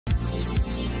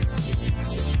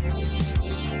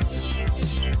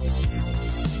Okay,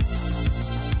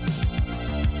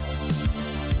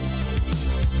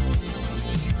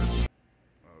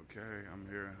 I'm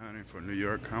here hunting for New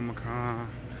York Comic-Con.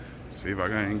 See if I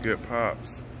got any good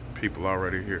pops. People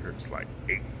already here. It's like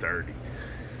 8:30.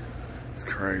 It's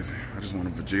crazy. I just want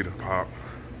a Vegeta pop.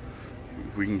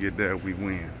 If we can get that, we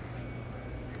win.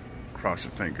 Cross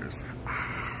your fingers.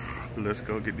 Let's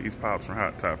go get these pops from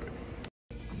Hot Topic.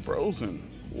 Frozen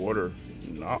water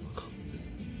knock.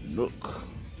 Look.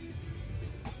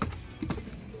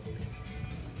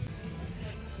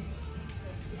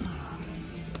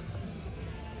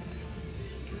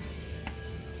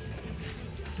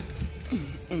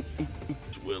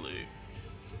 Willie.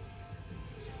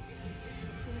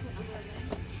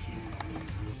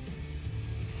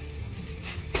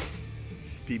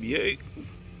 PB8.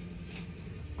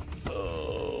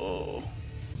 Oh.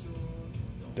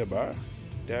 Dabi?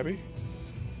 Dabi?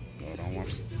 No, I don't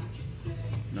want.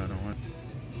 No, I don't want.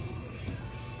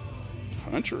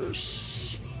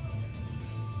 Huntress.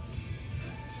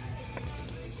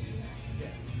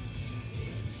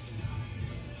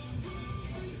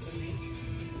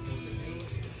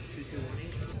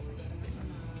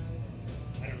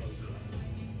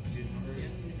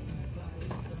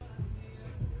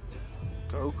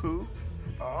 Goku.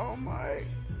 Oh my.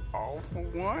 All for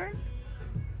one.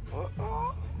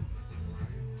 Uh-oh.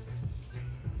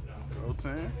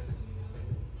 Goten.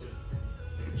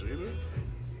 Vegeta.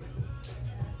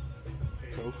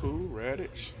 Goku.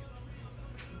 Raditz.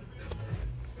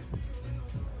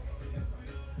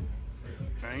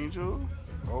 Angel.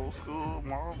 Old school.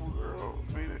 Marvel Girl.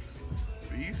 Phoenix.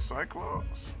 Beast. Cyclops.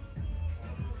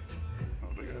 Oh,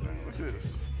 they got that. Look at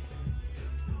this.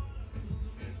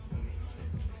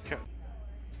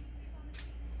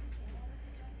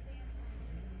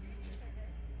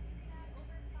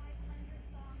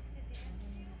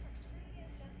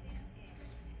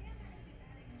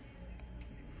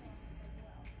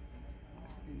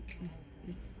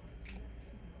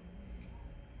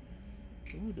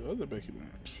 Ooh, the other Becky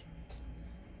Lynch.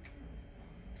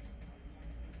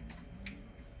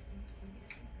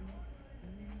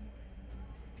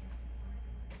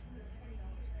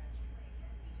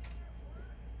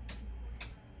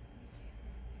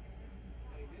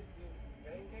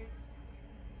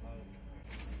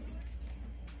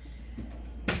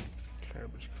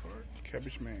 Cabbage cart.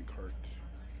 Cabbage Man cart.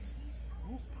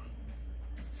 Whoop.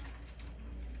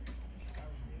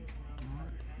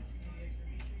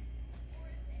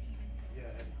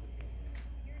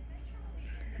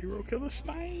 Hero Killer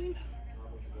Stain.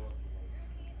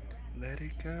 Let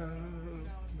it go.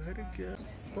 Let it go.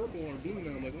 Purple on blue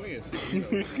now. I'm like, wait a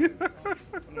second.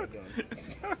 I'm not done.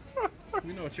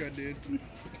 We know what y'all did.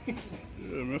 Yeah,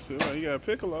 Mr. Like, you got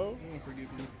Piccolo. I won't forgive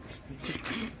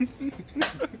you.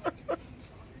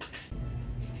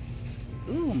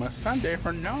 Ooh, my Sunday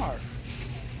for Narf.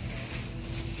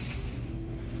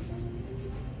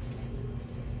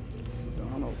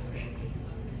 Donald.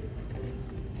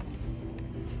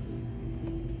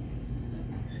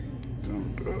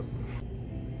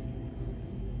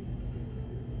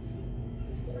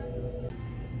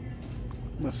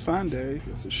 My Sunday.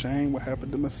 It's a shame what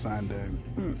happened to my Sunday.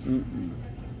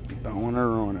 Don't want to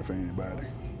ruin it for anybody.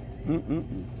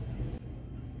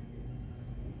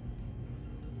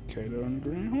 Kato and the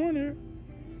Green Hornet.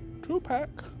 2-pack.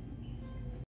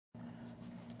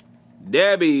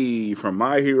 Dabi from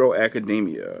My Hero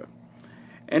Academia.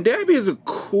 And Dabi is a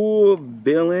cool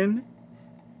villain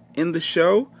in the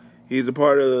show. He's a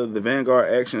part of the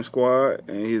Vanguard Action Squad,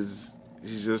 and he's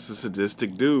just a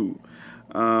sadistic dude.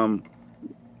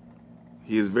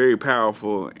 He is very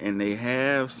powerful, and they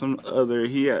have some other.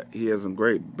 He has some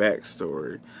great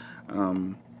backstory. I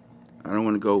don't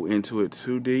want to go into it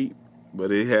too deep,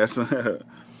 but it has some.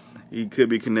 He could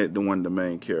be connected to one of the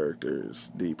main characters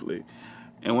deeply.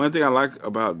 And one thing I like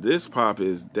about this pop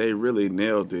is they really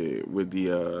nailed it with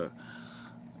the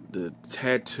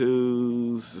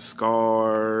tattoos, the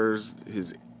scars,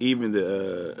 his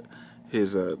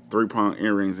 3-prong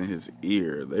earrings in his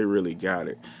ear. They really got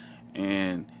it.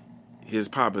 And his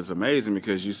pop is amazing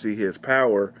because you see his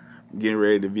power getting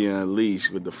ready to be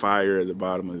unleashed with the fire at the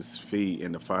bottom of his feet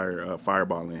and the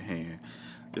fireball in hand.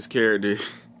 This character,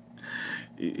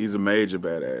 he's a major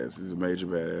badass. He's a major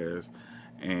badass.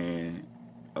 And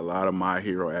a lot of My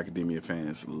Hero Academia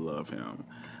fans love him.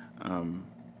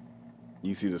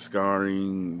 You see the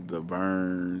scarring, the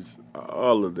burns,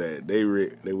 all of that. They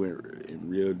went in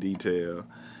real detail,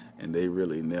 and they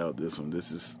really nailed this one.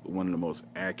 This is one of the most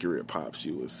accurate pops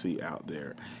you will see out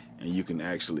there, and you can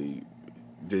actually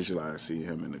visualize see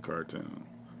him in the cartoon.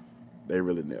 They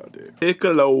really nailed it.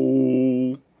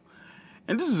 Piccolo.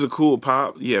 And this is a cool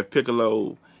pop. You have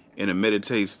Piccolo in a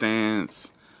meditate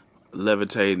stance,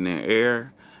 levitating in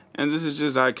air. And this is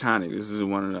just iconic. This is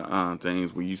one of the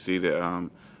things where you see that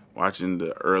watching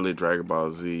the early Dragon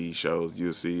Ball Z shows,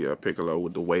 you'll see Piccolo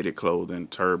with the weighted clothing,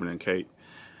 turban, and cape,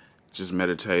 just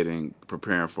meditating,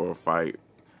 preparing for a fight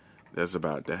that's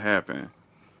about to happen.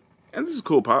 And this is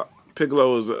cool pop.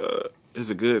 Piccolo is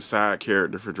a good side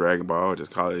character for Dragon Ball.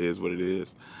 Just call it is what it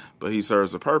is. But he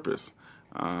serves a purpose.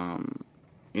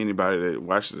 Anybody that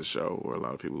watches the show, or a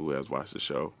lot of people who has watched the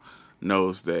show,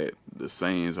 knows that the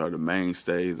Saiyans are the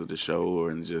mainstays of the show,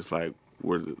 and just like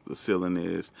where the ceiling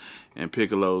is. And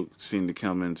Piccolo seemed to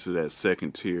come into that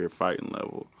second tier fighting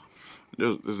level.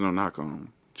 There's no knock on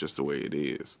him, just the way it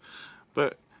is.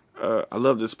 But I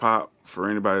love this pop. For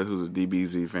anybody who's a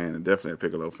DBZ fan and definitely a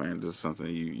Piccolo fan, this is something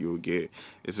you will get.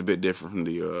 It's a bit different from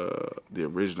the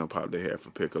original pop they had for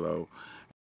Piccolo.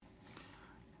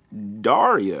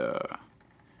 Daria.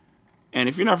 And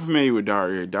if you're not familiar with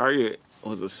Daria, Daria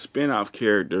was a spin-off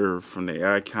character from the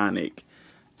iconic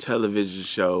television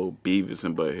show Beavis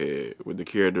and Butthead, with the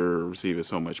character receiving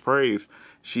so much praise.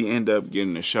 She ended up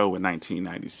getting a show in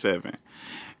 1997.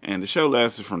 And the show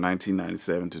lasted from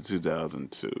 1997 to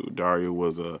 2002. Daria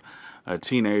was a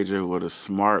teenager with a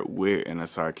smart wit and a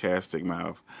sarcastic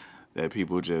mouth that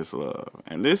people just love.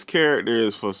 And this character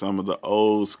is for some of the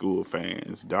old school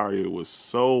fans. Daria was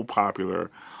so popular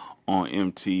on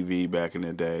MTV back in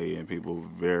the day, and people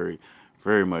very,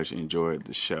 very much enjoyed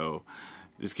the show.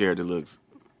 This character looks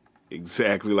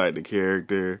exactly like the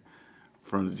character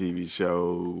from the TV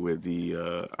show, with the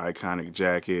iconic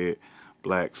jacket,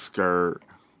 black skirt,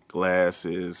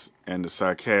 glasses, and the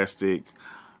sarcastic,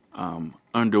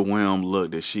 underwhelmed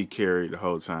look that she carried the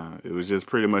whole time. It was just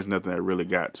pretty much nothing that really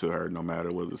got to her, no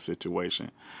matter what the situation.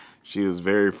 She was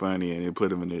very funny, and it put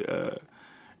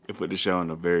the show in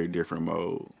a very different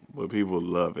mode. But people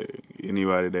love it.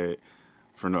 Anybody that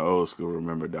from the old school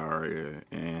remember Daria,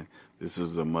 and this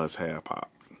is a must-have pop.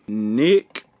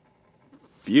 Nick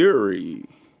Fury.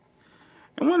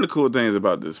 And one of the cool things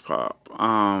about this pop,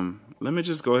 let me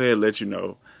just go ahead and let you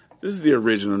know, this is the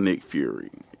original Nick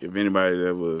Fury. If anybody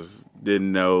that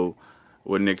didn't know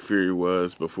what Nick Fury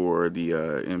was before the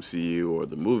MCU or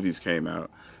the movies came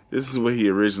out, this is what he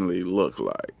originally looked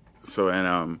like. So,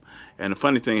 and the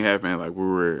funny thing happened, like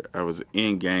I was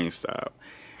in GameStop,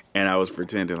 and I was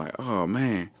pretending like, oh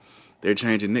man, they're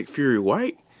changing Nick Fury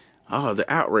white? Oh, the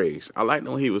outrage. I liked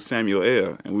when he was Samuel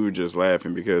L., and we were just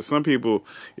laughing because some people,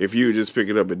 if you just pick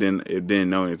it up and didn't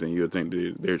know anything, you would think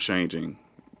they're changing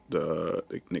the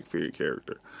Nick Fury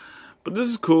character. But this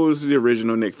is cool. This is the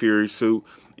original Nick Fury suit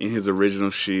in his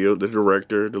original shield. The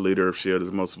director, the leader of S.H.I.E.L.D.,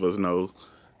 as most of us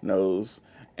knows.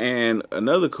 And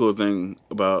another cool thing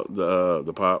about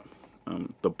the pop,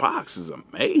 the box is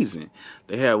amazing.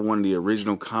 They have one of the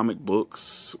original comic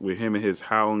books with him and his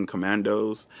Howling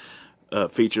Commandos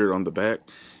featured on the back.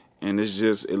 And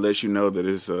it lets you know that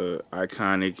it's a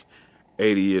iconic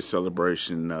 80-year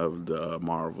celebration of the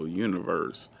Marvel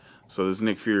Universe. So this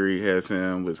Nick Fury has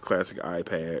him with his classic eye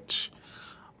patch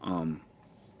on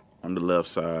the left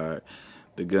side,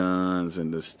 the guns,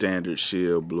 and the standard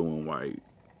shield blue and white.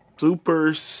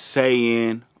 Super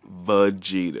Saiyan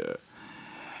Vegeta.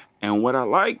 And what I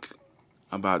like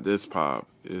about this pop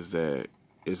is that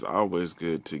it's always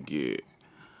good to get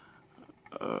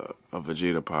a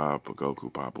Vegeta pop, a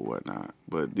Goku pop, or whatnot.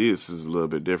 But this is a little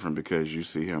bit different because you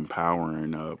see him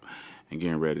powering up and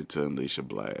getting ready to unleash a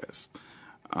blast.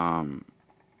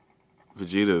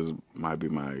 Vegeta might be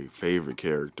my favorite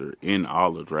character in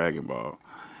all of Dragon Ball.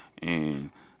 And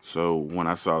so when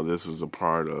I saw this was a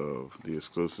part of the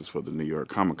exclusives for the New York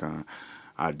Comic Con,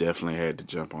 I definitely had to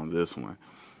jump on this one.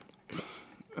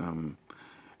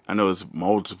 I know it's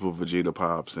multiple Vegeta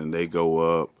pops, and they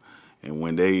go up, and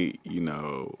when they,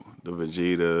 the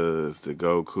Vegetas, the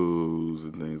Gokus,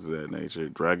 and things of that nature,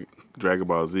 Dragon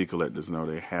Ball Z collectors know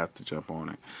they have to jump on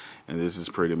it. And this is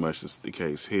pretty much the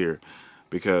case here,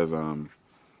 because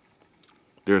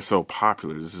they're so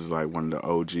popular. This is like one of the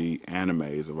OG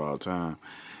animes of all time.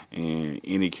 And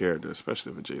any character,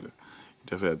 especially Vegeta, you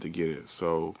definitely have to get it.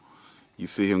 So you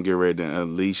see him get ready to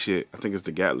unleash it. I think it's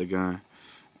the Gatling gun.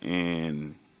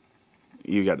 And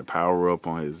you got the power up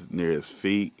on near his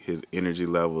feet. His energy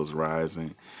level is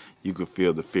rising. You can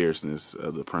feel the fierceness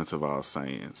of the Prince of all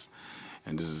Saiyans.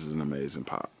 And this is an amazing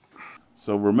pop.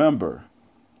 So remember,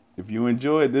 if you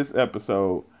enjoyed this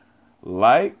episode,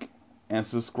 like and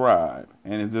subscribe.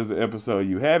 And if there's an episode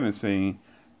you haven't seen,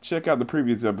 check out the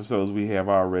previous episodes we have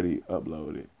already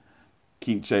uploaded.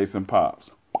 Keep chasing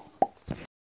pops.